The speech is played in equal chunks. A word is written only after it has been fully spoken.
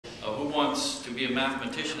wants to be a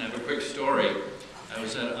mathematician? I have a quick story.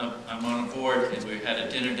 I'm on a board, and we had a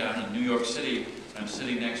dinner down in New York City. I'm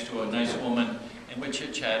sitting next to a nice woman, and we're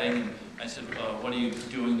chit-chatting, and I said, what are you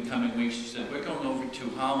doing the coming weeks? She said, we're going over to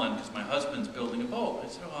Holland because my husband's building a boat. I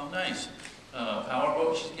said, oh, how nice.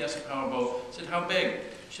 Powerboat? She said, yes, a powerboat. I said, how big?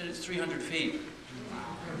 She said, it's 300 feet.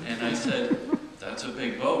 And I said, that's a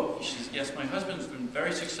big boat. She said, yes, my husband's been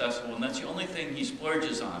very successful, and that's the only thing he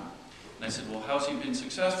splurges on. And I said, well, how's he been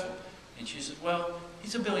successful? And she said, well,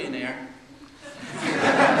 he's a billionaire.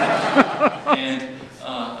 And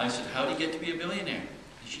I said, how did he get to be a billionaire?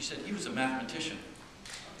 And she said, he was a mathematician.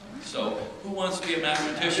 So, who wants to be a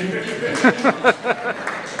mathematician? And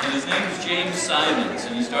his name is James Simons,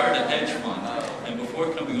 and he started a hedge fund. And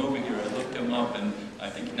before coming over here, I looked him up, and I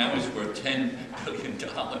think now he's worth $10 billion.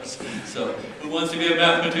 So, who wants to be a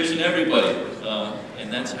mathematician? Everybody.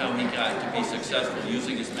 And that's how he got to be successful,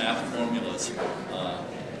 using his math formulas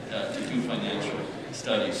to do financial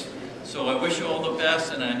studies. So I wish you all the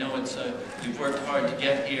best, and I know you've worked hard to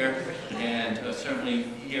get here, and certainly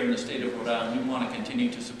here in the state of Rhode Island, we want to continue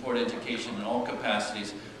to support education in all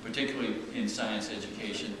capacities, particularly in science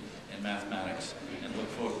education and mathematics, and look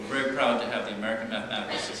forward. We're very proud to have the American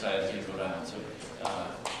Mathematical Society in Rhode Island, so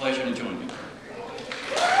pleasure to join you.